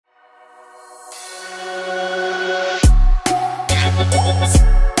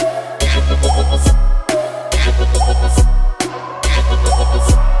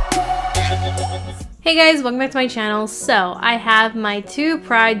Hey guys, welcome back to my channel. So I have my two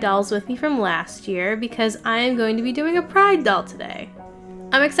Pride dolls with me from last year because I am going to be doing a Pride doll today.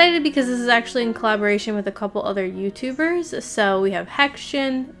 I'm excited because this is actually in collaboration with a couple other YouTubers. So we have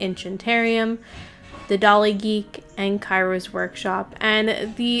Helloooooo, Enchantarium, The Dolly Geek, and Kairo's Workshop.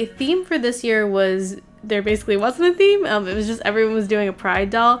 And the theme for this year was, there basically wasn't a theme, it was just everyone was doing a Pride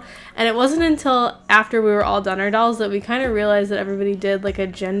doll, and it wasn't until after we were all done our dolls that we kind of realized that everybody did like a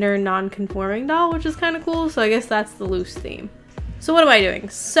gender non-conforming doll, which is kind of cool, so I guess that's the loose theme. So what am I doing?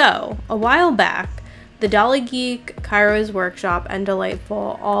 So, a while back, the Dolly Geek, Kairo's Workshop, and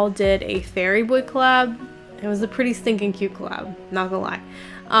Delightful all did a Fairy Boy collab. It was a pretty stinking cute collab, not gonna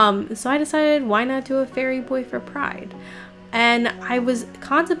lie. So I decided, why not do a Fairy Boy for Pride? And I was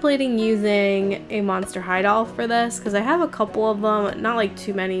contemplating using a Monster High doll for this because I have a couple of them, not like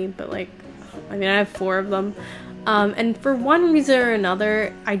too many, but like, I mean, I have 4 of them. And for one reason or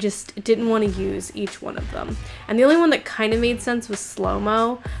another, I just didn't want to use each one of them. And the only one that kind of made sense was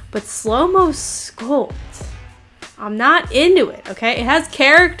Slow-Mo, but Slow-Mo's sculpt, I'm not into it, okay? It has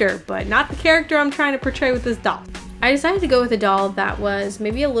character, but not the character I'm trying to portray with this doll. I decided to go with a doll that was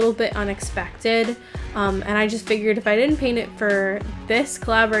maybe a little bit unexpected, and I just figured if I didn't paint it for this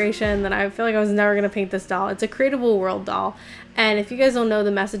collaboration, then I feel like I was never going to paint this doll. It's a Creatable World doll, and if you guys don't know,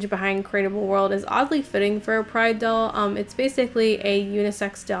 the message behind Creatable World is oddly fitting for a Pride doll. It's basically a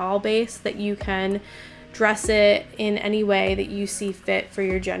unisex doll base that you can dress it in any way that you see fit for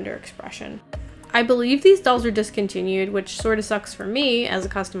your gender expression. I believe these dolls are discontinued, which sort of sucks for me as a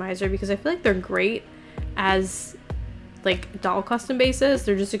customizer because I feel like they're great as like doll custom bases.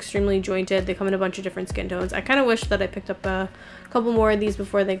 They're just extremely jointed. They come in a bunch of different skin tones. I kind of wish that I picked up a couple more of these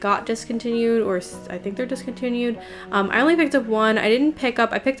before they got discontinued, or I think they're discontinued. I only picked up one. I picked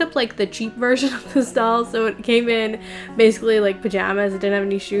up like the cheap version of this doll, so it came in basically like pajamas. It didn't have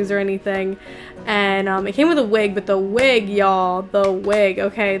any shoes or anything, and it came with a wig, but the wig, y'all, the wig,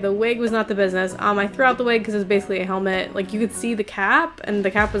 okay, the wig was not the business. I threw out the wig because it was basically a helmet. Like, you could see the cap, and the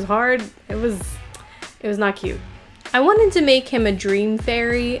cap was hard. It was not cute. I wanted to make him a dream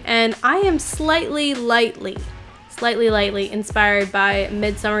fairy, and I am slightly lightly inspired by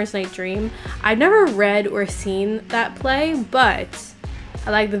Midsummer's Night Dream. I've never read or seen that play, but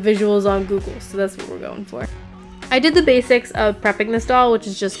I like the visuals on Google, so that's what we're going for. I did the basics of prepping this doll, which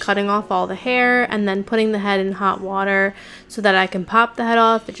is just cutting off all the hair and then putting the head in hot water so that I can pop the head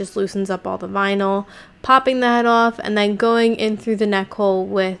off. It just loosens up all the vinyl. Popping the head off and then going in through the neck hole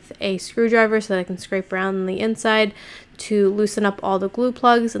with a screwdriver so that I can scrape around on the inside to loosen up all the glue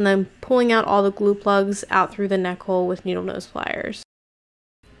plugs, and then pulling out all the glue plugs out through the neck hole with needle nose pliers.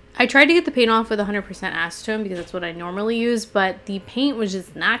 I tried to get the paint off with 100% acetone because that's what I normally use, but the paint was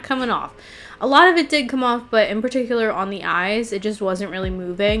just not coming off. A lot of it did come off, but in particular on the eyes, it just wasn't really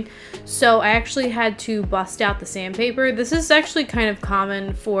moving. So I actually had to bust out the sandpaper. This is actually kind of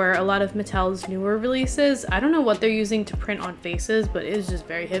common for a lot of Mattel's newer releases. I don't know what they're using to print on faces, but it is just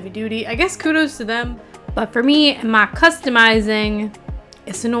very heavy duty. I guess kudos to them. But for me, my customizing,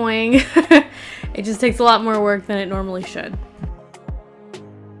 it's annoying. It just takes a lot more work than it normally should.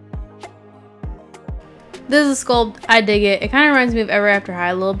 This is a sculpt. I dig it. It kind of reminds me of Ever After High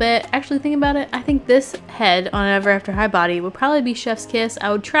a little bit. Actually, thinking about it, I think this head on an Ever After High body would probably be Chef's Kiss.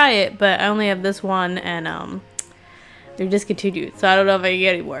 I would try it, but I only have this one, and they're discontinued, so I don't know if I can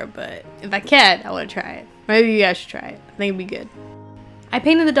get any more, but if I can, I want to try it. Maybe you guys should try it. I think it'd be good. I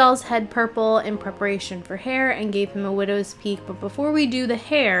painted the doll's head purple in preparation for hair and gave him a widow's peak, but before we do the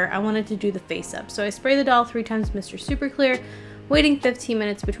hair, I wanted to do the face up. So I spray the doll 3 times Mr. Super Clear, waiting 15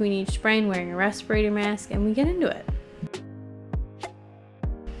 minutes between each spray and wearing a respirator mask, and we get into it.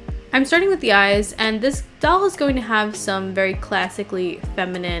 I'm starting with the eyes, and this doll is going to have some very classically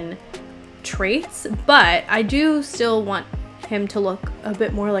feminine traits, but I do still want him to look a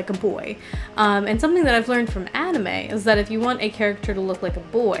bit more like a boy. And something that I've learned from anime is that if you want a character to look like a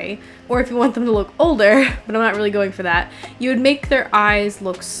boy, or if you want them to look older, but I'm not really going for that, you would make their eyes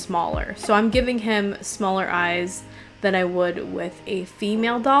look smaller. So I'm giving him smaller eyes than I would with a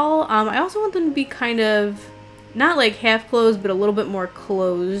female doll. I also want them to be kind of, not like half closed, but a little bit more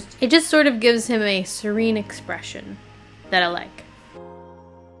closed. It just sort of gives him a serene expression that I like.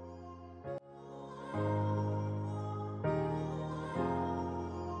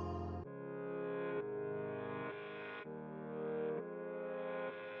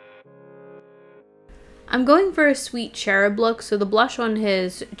 I'm going for a sweet cherub look, so the blush on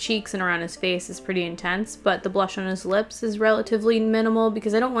his cheeks and around his face is pretty intense, but the blush on his lips is relatively minimal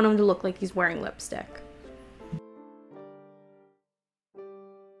because I don't want him to look like he's wearing lipstick.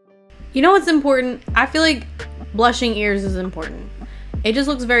 You know what's important? I feel like blushing ears is important. It just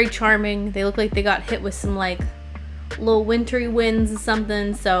looks very charming. They look like they got hit with some like little wintry winds or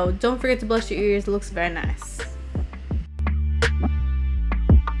something, so don't forget to blush your ears. It looks very nice.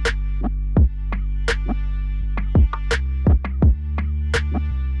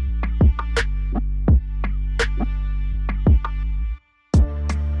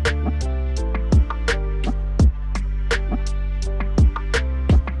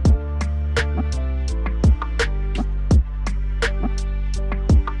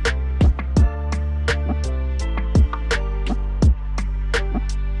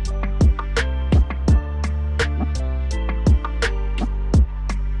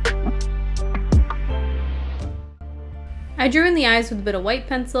 I drew in the eyes with a bit of white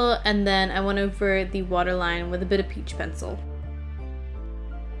pencil, and then I went over the waterline with a bit of peach pencil.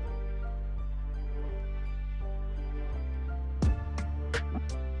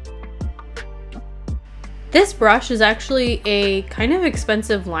 This brush is actually a kind of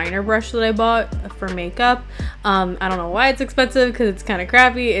expensive liner brush that I bought for makeup. I don't know why it's expensive, because it's kind of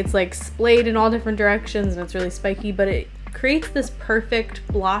crappy. It's like splayed in all different directions and it's really spiky, but it creates this perfect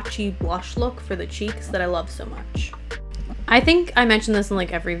blotchy blush look for the cheeks that I love so much. I think I mentioned this in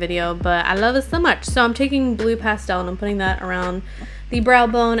like every video, but I love it so much. So I'm taking blue pastel and I'm putting that around the brow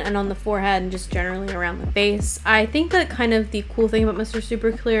bone and on the forehead and just generally around the face. I think that kind of the cool thing about Mr.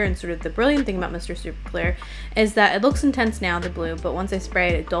 Super Clear and sort of the brilliant thing about Mr. Super Clear is that it looks intense now, the blue, but once I spray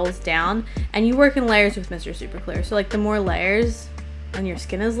it, it dulls down, and you work in layers with Mr. Super Clear. So like the more layers, and your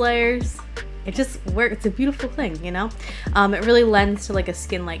skin is layers, it just works. It's a beautiful thing, you know? It really lends to like a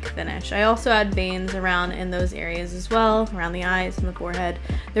skin-like finish. I also add veins around in those areas as well, around the eyes and the forehead.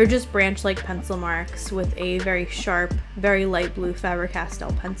 They're just branch-like pencil marks with a very sharp, very light blue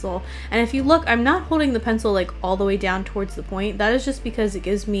Faber-Castell pencil. And if you look, I'm not holding the pencil like all the way down towards the point. That is just because it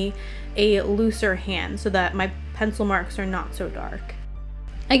gives me a looser hand so that my pencil marks are not so dark.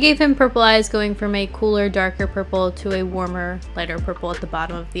 I gave him purple eyes, going from a cooler, darker purple to a warmer, lighter purple at the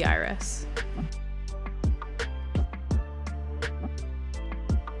bottom of the iris.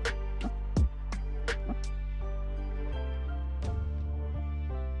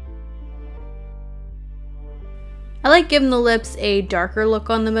 I like giving the lips a darker look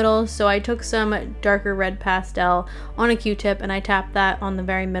on the middle, so I took some darker red pastel on a Q-tip and I tapped that on the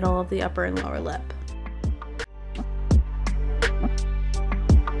very middle of the upper and lower lip.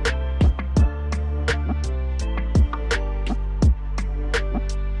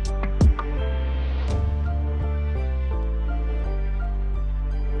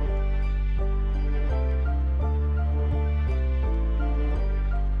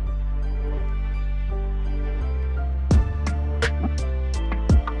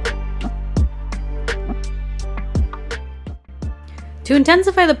 To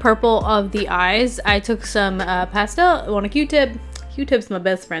intensify the purple of the eyes, I took some pastel on a Q-tip. Q-tip's my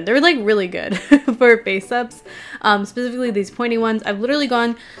best friend. They're like really good for face-ups, specifically these pointy ones. I've literally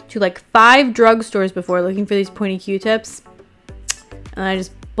gone to like 5 drugstores before looking for these pointy Q-tips, and I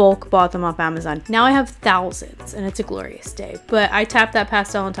just bulk bought them off Amazon. Now I have thousands and it's a glorious day. But I tapped that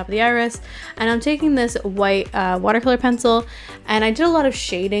pastel on top of the iris, and I'm taking this white watercolor pencil, and I did a lot of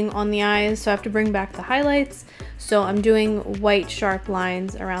shading on the eyes, so I have to bring back the highlights. So I'm doing white sharp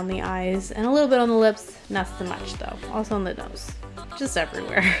lines around the eyes and a little bit on the lips, not so much though. Also on the nose, just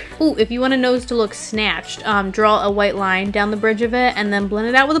everywhere. Ooh, if you want a nose to look snatched, draw a white line down the bridge of it and then blend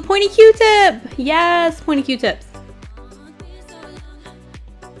it out with a pointy Q-tip. Yes, pointy Q-tips.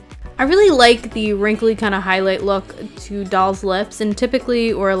 I really like the wrinkly kind of highlight look to doll's lips, and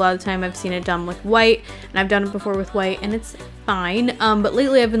typically, or a lot of the time, I've seen it done with white, and I've done it before with white, and it's fine. But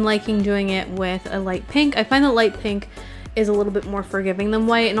lately I've been liking doing it with a light pink. I find that light pink is a little bit more forgiving than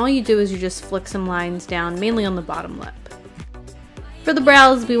white, and all you do is you just flick some lines down, mainly on the bottom lip. For the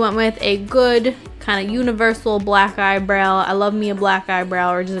brows, we went with a good kind of universal black eyebrow. I love me a black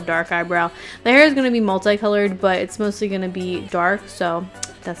eyebrow or just a dark eyebrow. The hair is going to be multicolored, but it's mostly going to be dark, so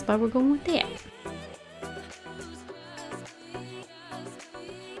that's why we're going with that.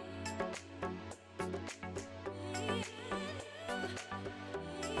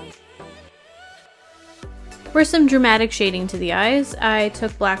 For some dramatic shading to the eyes, I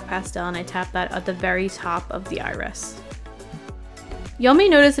took black pastel and I tapped that at the very top of the iris. Y'all may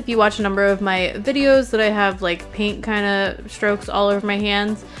notice if you watch a number of my videos that I have like paint kind of strokes all over my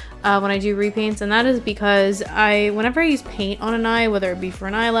hands when I do repaints, and that is because whenever I use paint on an eye, whether it be for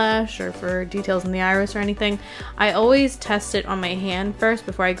an eyelash or for details in the iris or anything, I always test it on my hand first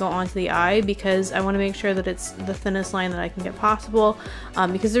before I go onto the eye, because I want to make sure that it's the thinnest line that I can get possible,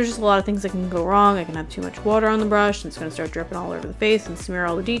 because there's just a lot of things that can go wrong. I can have too much water on the brush and it's going to start dripping all over the face and smear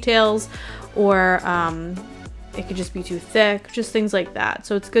all the details, or it could just be too thick, just things like that.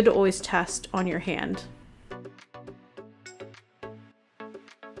 So it's good to always test on your hand.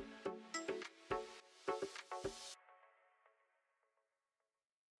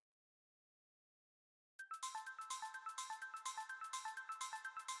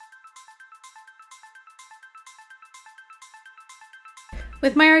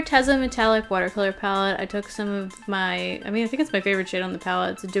 With my Arteza metallic watercolor palette, I took some of my, I think it's my favorite shade on the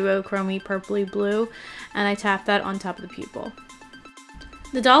palette. It's a duochrome purpley blue, and I tapped that on top of the pupil.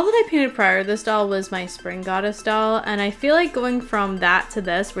 The doll that I painted prior, this doll was my Spring Goddess doll, and I feel like going from that to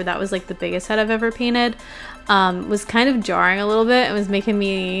this, where that was like the biggest head I've ever painted, was kind of jarring a little bit. It was making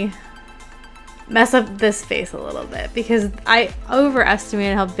me mess up this face a little bit because I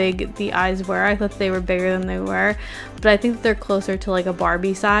overestimated how big the eyes were. I thought they were bigger than they were, but I think that they're closer to like a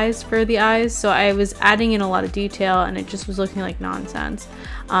Barbie size for the eyes, so I was adding in a lot of detail and it just was looking like nonsense.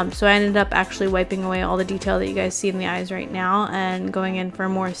 So I ended up actually wiping away all the detail that you guys see in the eyes right now and going in for a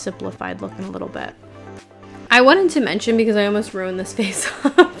more simplified look in a little bit. I wanted to mention, because I almost ruined this face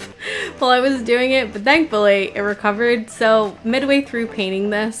up while I was doing it, but thankfully it recovered. So midway through painting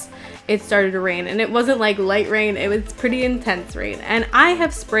this, it started to rain, and it wasn't like light rain, it was pretty intense rain. And I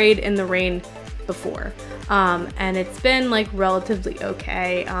have sprayed in the rain before, and it's been like relatively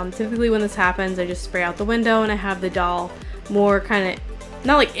okay. Typically when this happens, I just spray out the window and I have the doll more kind of,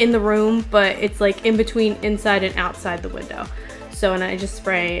 not like in the room, but it's like in between inside and outside the window. So, and I just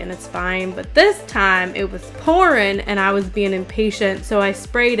spray and it's fine. But this time it was pouring and I was being impatient, so I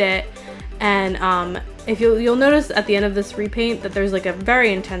sprayed it. And if you'll notice at the end of this repaint that there's like a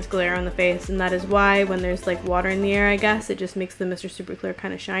very intense glare on the face, and that is why when there's like water in the air, I guess, it just makes the Mr. Super Clear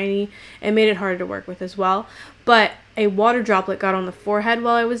kind of shiny. It made it harder to work with as well. But a water droplet got on the forehead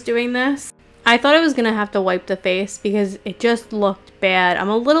while I was doing this. I thought I was gonna have to wipe the face because it just looked bad. I'm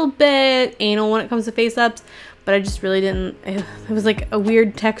a little bit anal when it comes to face ups, but I just really didn't. It was like a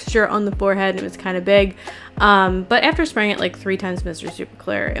weird texture on the forehead and it was kind of big. But after spraying it like 3 times Mr. Super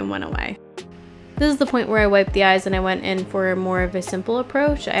Clear, it went away. This is the point where I wiped the eyes and I went in for more of a simple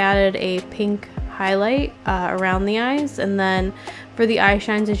approach. I added a pink highlight around the eyes, and then for the eye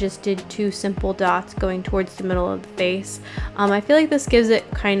shines I just did 2 simple dots going towards the middle of the face. I feel like this gives it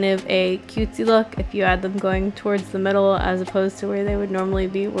kind of a cutesy look if you add them going towards the middle as opposed to where they would normally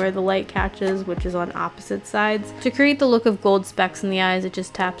be where the light catches, which is on opposite sides. To create the look of gold specks in the eyes, it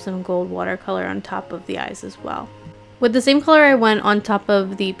just taps some gold watercolor on top of the eyes as well. With the same color I went on top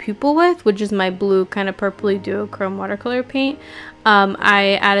of the pupil with, which is my blue kind of purpley duochrome watercolor paint.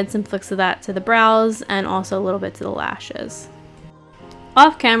 I added some flicks of that to the brows and also a little bit to the lashes.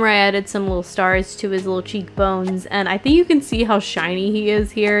 Off camera I added some little stars to his little cheekbones, and I think you can see how shiny he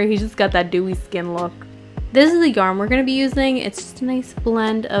is here. He's just got that dewy skin look. This is the yarn we're going to be using. It's just a nice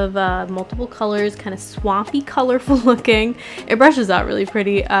blend of multiple colors, kind of swampy, colorful looking. It brushes out really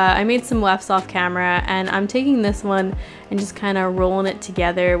pretty. I made some wefts off camera, and I'm taking this one and just kind of rolling it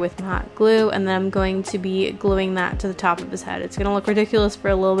together with my hot glue, and then I'm going to be gluing that to the top of his head. It's going to look ridiculous for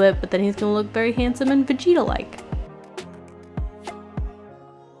a little bit, but then he's going to look very handsome and Vegeta-like.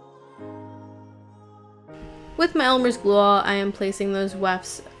 With my Elmer's glue all, I am placing those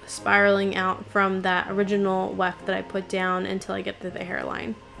wefts spiraling out from that original weft that I put down until I get to the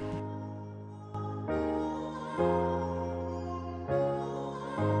hairline.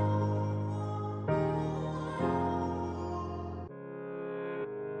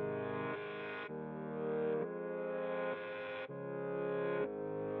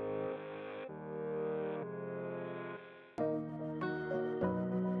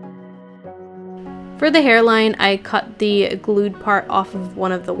 For the hairline, I cut the glued part off of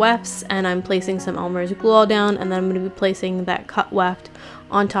one of the wefts, and I'm placing some Elmer's glue all down, and then I'm going to be placing that cut weft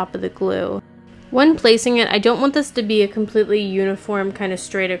on top of the glue. When placing it, I don't want this to be a completely uniform kind of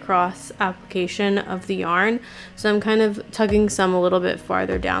straight across application of the yarn, so I'm kind of tugging some a little bit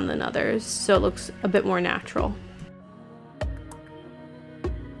farther down than others so it looks a bit more natural.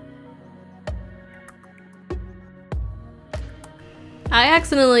 I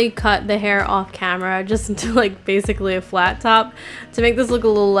accidentally cut the hair off camera just into like basically a flat top. To make this look a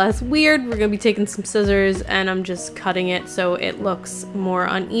little less weird, we're gonna be taking some scissors and I'm just cutting it so it looks more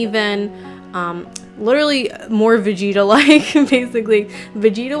uneven. Literally more Vegeta-like, basically.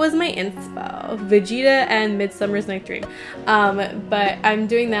 Vegeta was my inspo. Vegeta and Midsummer's Night Dream. But I'm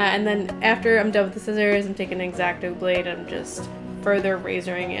doing that, and then after I'm done with the scissors, I'm taking an X-Acto blade and I'm just further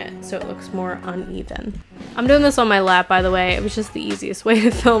razoring it so it looks more uneven. I'm doing this on my lap, by the way. It was just the easiest way to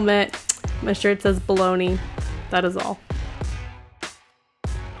film it. My shirt says baloney. That is all.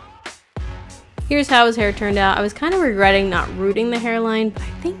 Here's how his hair turned out. I was kind of regretting not rooting the hairline, but I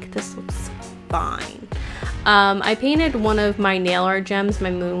think this looks fine. I painted one of my nail art gems,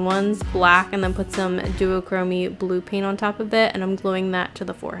 my moon ones, black, and then put some duochrome blue paint on top of it, and I'm gluing that to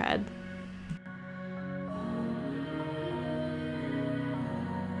the forehead.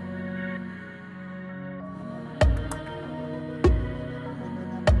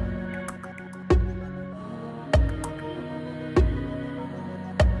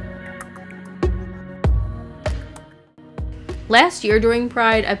 Last year during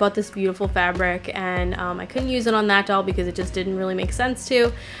Pride, I bought this beautiful fabric, and I couldn't use it on that doll because it just didn't really make sense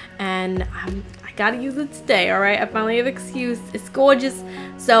to, and I gotta use it today, alright? I finally have an excuse. It's gorgeous.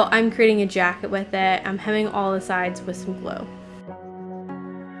 So I'm creating a jacket with it. I'm hemming all the sides with some glue.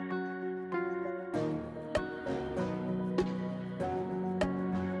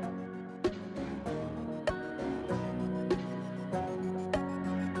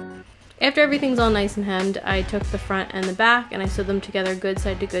 After everything's all nice and hemmed, I took the front and the back and I sewed them together good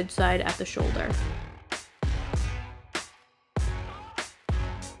side to good side at the shoulder.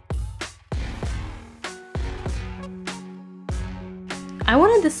 I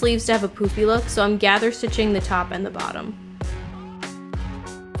wanted the sleeves to have a poofy look, so I'm gather stitching the top and the bottom.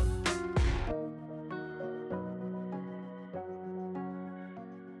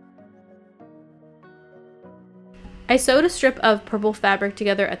 I sewed a strip of purple fabric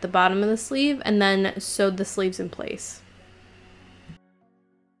together at the bottom of the sleeve and then sewed the sleeves in place.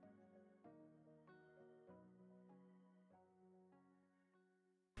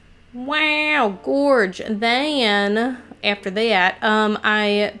 Wow, gorge. Then, after that,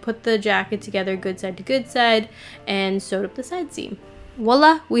 I put the jacket together good side to good side and sewed up the side seam.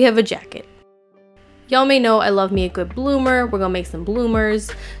 Voila, we have a jacket. Y'all may know I love me a good bloomer. We're gonna make some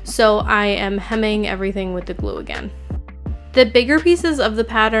bloomers. So I am hemming everything with the glue again. The bigger pieces of the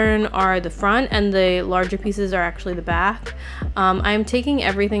pattern are the front and the larger pieces are actually the back. I'm taking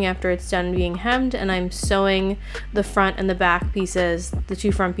everything after it's done being hemmed and I'm sewing the front and the back pieces, the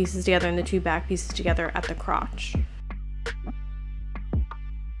two front pieces together and the two back pieces together at the crotch.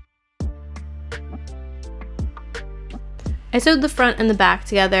 I sewed the front and the back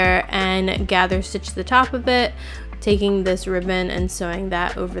together and gather stitched the top of it, taking this ribbon and sewing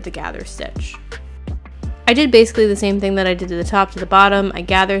that over the gather stitch. I did basically the same thing that I did to the top to the bottom. I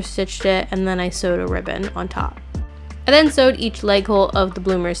gather stitched it and then I sewed a ribbon on top. I then sewed each leg hole of the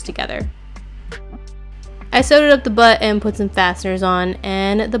bloomers together. I sewed it up the butt and put some fasteners on,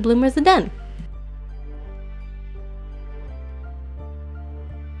 and the bloomers are done.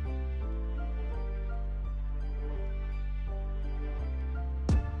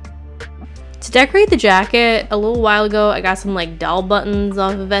 To decorate the jacket, a little while ago I got some like doll buttons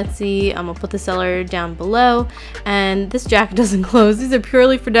off of Etsy. I'm gonna put the seller down below, and this jacket doesn't close. These are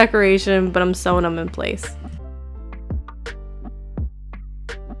purely for decoration, but I'm sewing them in place.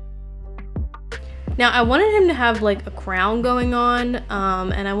 Now I wanted him to have like a crown going on,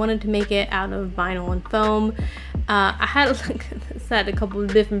 and I wanted to make it out of vinyl and foam. I had a couple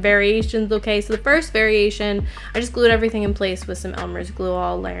of different variations. Okay, so the first variation, I just glued everything in place with some Elmer's glue,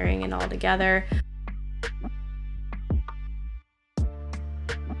 all layering it all together.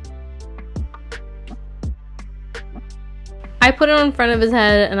 I put it on front of his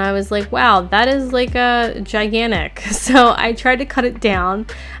head and I was like, wow, that is like a gigantic. So I tried to cut it down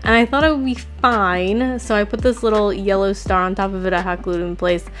and I thought it would be fine. So I put this little yellow star on top of it. I hot glued it in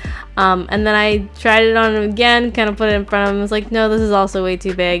place. And then I tried it on him again, kind of put it in front of him. I was like, no, this is also way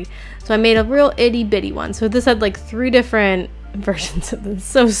too big. So I made a real itty bitty one. So this had like 3 different versions of this.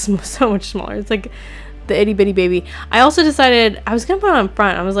 So much smaller. It's like the itty bitty baby. I also decided I was gonna put it on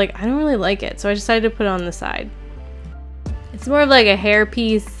front. I was like, I don't really like it. So I decided to put it on the side. It's more of like a hair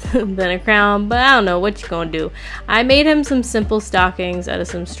piece than a crown, but I don't know what you're gonna do. I made him some simple stockings out of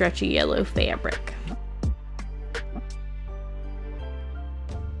some stretchy yellow fabric.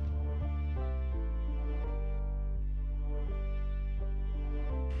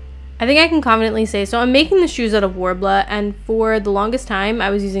 I think I can confidently say, so I'm making the shoes out of Worbla, and for the longest time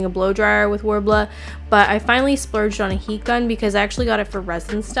I was using a blow dryer with Worbla, but I finally splurged on a heat gun because I actually got it for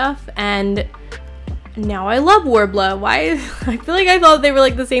resin stuff, and now I love Worbla. Why? I feel like I thought they were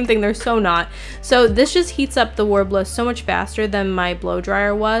like the same thing. They're so not. So this just heats up the Worbla so much faster than my blow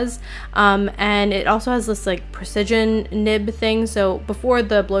dryer was. And it also has this like precision nib thing. So before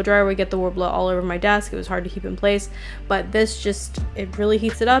the blow dryer would get the Worbla all over my desk, it was hard to keep in place. But this just, it really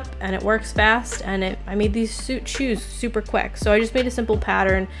heats it up and it works fast. And I made these shoes super quick. So I just made a simple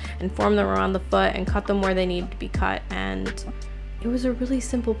pattern and formed them around the foot and cut them where they needed to be cut. And it was a really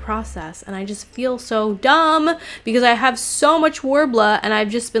simple process, and I just feel so dumb because I have so much Worbla and I've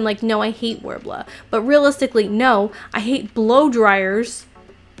just been like, no, I hate Worbla. But realistically, no, I hate blow dryers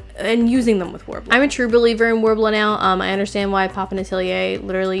and using them with Worbla. I'm a true believer in Worbla now. I understand why Papa Atelier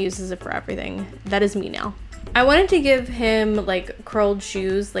literally uses it for everything. That is me now. I wanted to give him like curled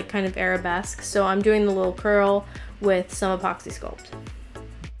shoes, like kind of arabesque, so I'm doing the little curl with some epoxy sculpt.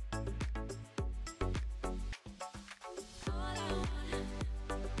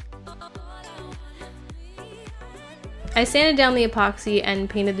 I sanded down the epoxy and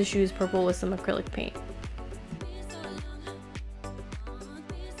painted the shoes purple with some acrylic paint.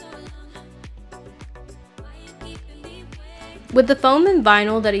 With the foam and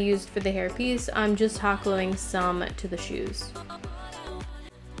vinyl that I used for the hairpiece, I'm just hot gluing some to the shoes.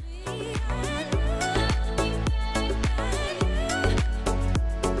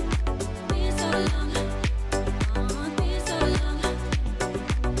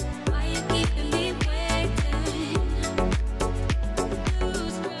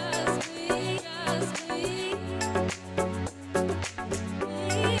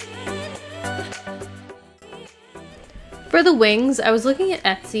 For the wings, I was looking at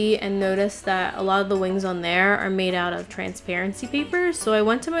Etsy and noticed that a lot of the wings on there are made out of transparency paper, so I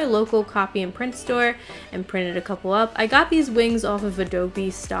went to my local copy and print store and printed a couple up. I got these wings off of Adobe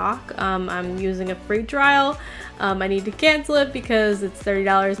stock. I'm using a free trial. I need to cancel it because it's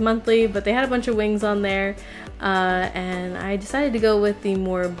 $30 monthly, but they had a bunch of wings on there. And I decided to go with the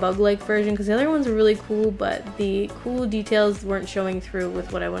more bug-like version because the other ones were really cool, but the cool details weren't showing through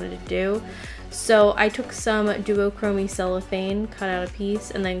with what I wanted to do. So I took some duochrome cellophane, cut out a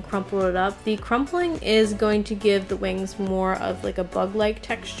piece, and then crumpled it up. The crumpling is going to give the wings more of like a bug-like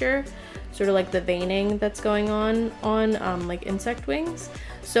texture, sort of like the veining that's going on like insect wings.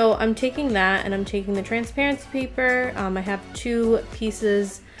 So I'm taking that and I'm taking the transparency paper. I have 2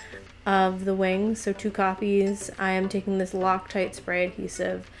 pieces of the wings, so 2 copies. I am taking this Loctite spray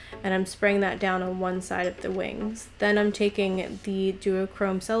adhesive and I'm spraying that down on one side of the wings. Then I'm taking the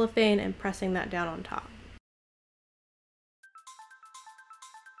duochrome cellophane and pressing that down on top.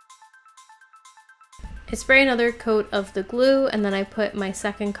 I spray another coat of the glue and then I put my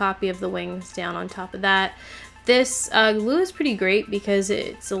second copy of the wings down on top of that. This glue is pretty great because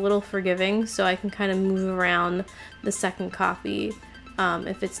it's a little forgiving, so I can kind of move around the second copy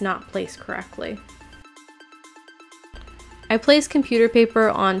if it's not placed correctly. I place computer paper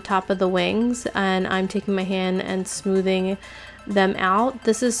on top of the wings and I'm taking my hand and smoothing them out.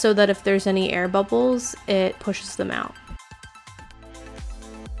 This is so that if there's any air bubbles, it pushes them out.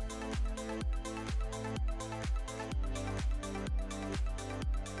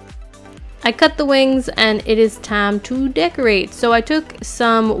 I cut the wings and it is time to decorate. So I took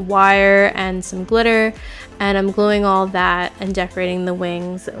some wire and some glitter and I'm gluing all that and decorating the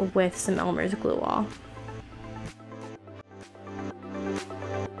wings with some Elmer's glue wall.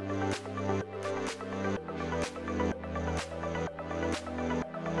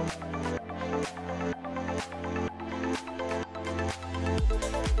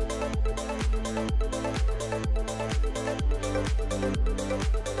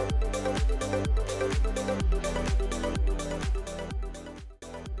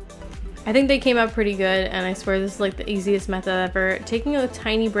 I think they came out pretty good, and I swear this is like the easiest method ever. Taking a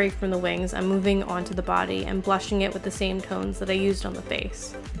tiny break from the wings, I'm moving onto the body and blushing it with the same tones that I used on the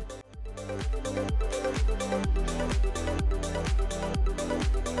face.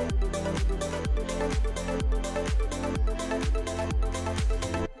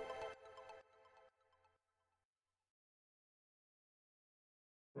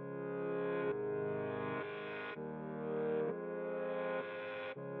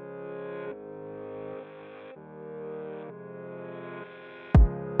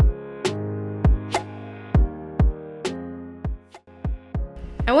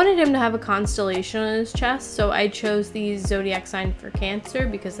 I wanted him to have a constellation on his chest, so I chose the zodiac sign for Cancer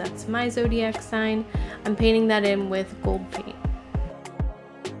because that's my zodiac sign. I'm painting that in with gold paint.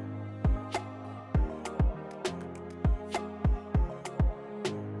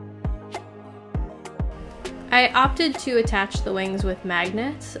 I opted to attach the wings with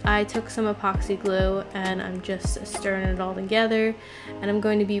magnets. I took some epoxy glue and I'm just stirring it all together, and I'm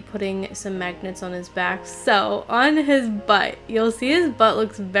going to be putting some magnets on his back. So on his butt, you'll see his butt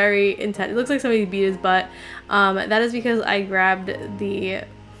looks very intense. It looks like somebody beat his butt. That is because I grabbed the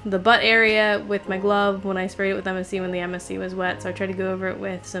butt area with my glove when I sprayed it with MSC when the MSC was wet, so I tried to go over it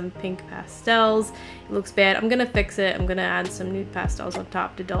with some pink pastels. It looks bad. I'm gonna fix it. I'm gonna add some nude pastels on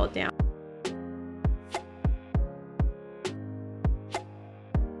top to dull it down.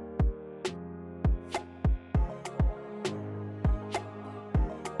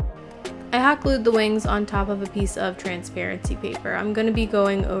 I hot glued the wings on top of a piece of transparency paper. I'm going to be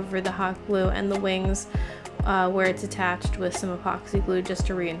going over the hot glue and the wings where it's attached with some epoxy glue just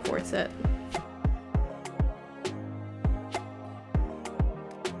to reinforce it.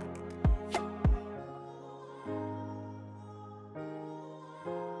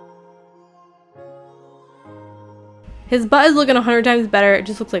 His butt is looking 100 times better. It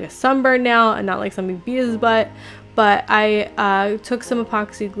just looks like a sunburn now and not like somebody beat his butt. But I took some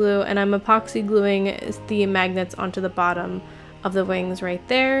epoxy glue and I'm epoxy gluing the magnets onto the bottom of the wings right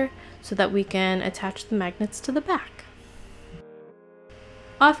there so that we can attach the magnets to the back.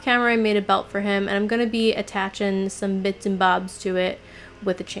 Off camera I made a belt for him and I'm going to be attaching some bits and bobs to it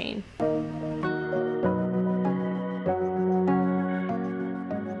with a chain.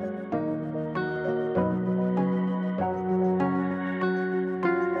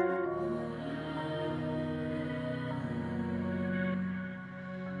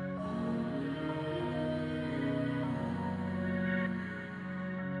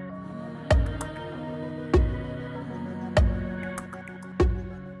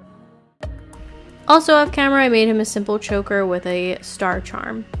 Also off camera, I made him a simple choker with a star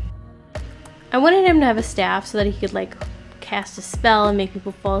charm. I wanted him to have a staff so that he could like cast a spell and make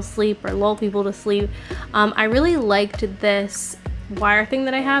people fall asleep or lull people to sleep. I really liked this wire thing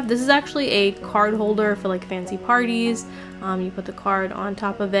that I have. This is actually a card holder for like fancy parties. You put the card on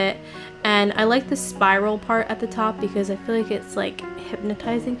top of it, and I like the spiral part at the top because I feel like it's like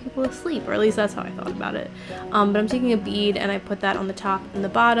hypnotizing people to sleep, or at least that's how I thought about it. But I'm taking a bead and I put that on the top and the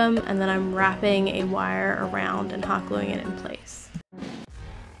bottom, and then I'm wrapping a wire around and hot gluing it in place.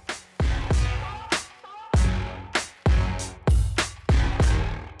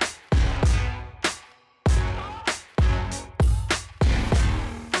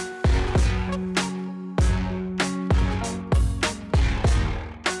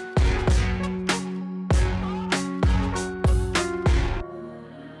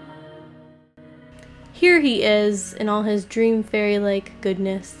 Here he is in all his dream fairy-like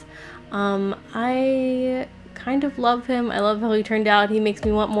goodness. I kind of love him. I love how he turned out. He makes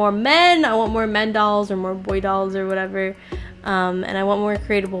me want more men. I want more men dolls or more boy dolls or whatever. And I want more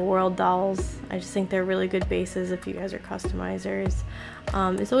Creatable World dolls. I just think they're really good bases if you guys are customizers.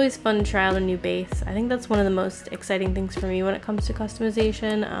 It's always fun to try out a new base. I think that's one of the most exciting things for me when it comes to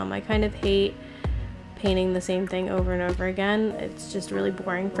customization. I kind of hate painting the same thing over and over again. It's just really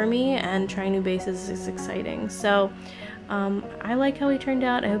boring for me, and trying new bases is exciting. So I like how he turned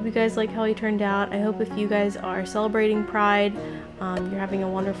out. I hope you guys like how he turned out. I hope if you guys are celebrating Pride, you're having a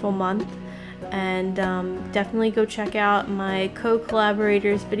wonderful month, and definitely go check out my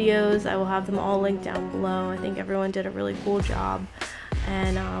co-collaborators videos. I will have them all linked down below. I think everyone did a really cool job.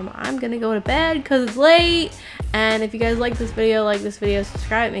 And I'm gonna go to bed because it's late. And if you guys like this video,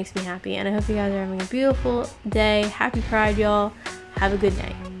 subscribe. It makes me happy. And I hope you guys are having a beautiful day. Happy Pride, y'all. Have a good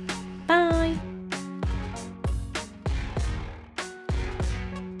night. Bye.